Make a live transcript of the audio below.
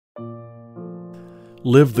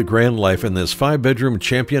Live the grand life in this 5-bedroom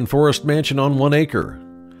Champion Forest mansion on 1 acre.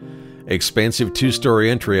 Expansive 2-story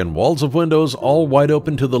entry and walls of windows all wide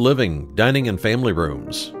open to the living, dining, and family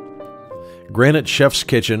rooms. Granite chef's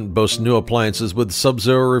kitchen boasts new appliances with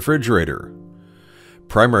Sub-Zero refrigerator.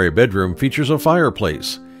 Primary bedroom features a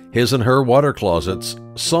fireplace, his and her water closets,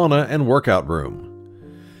 sauna, and workout room.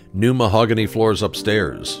 New mahogany floors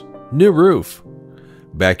upstairs. New roof.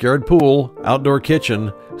 Backyard pool, outdoor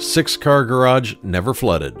kitchen, 6-car garage, never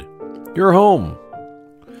flooded. Your home.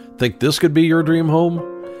 Think this could be your dream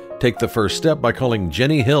home? Take the first step by calling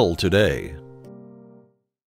Jenny Hill today.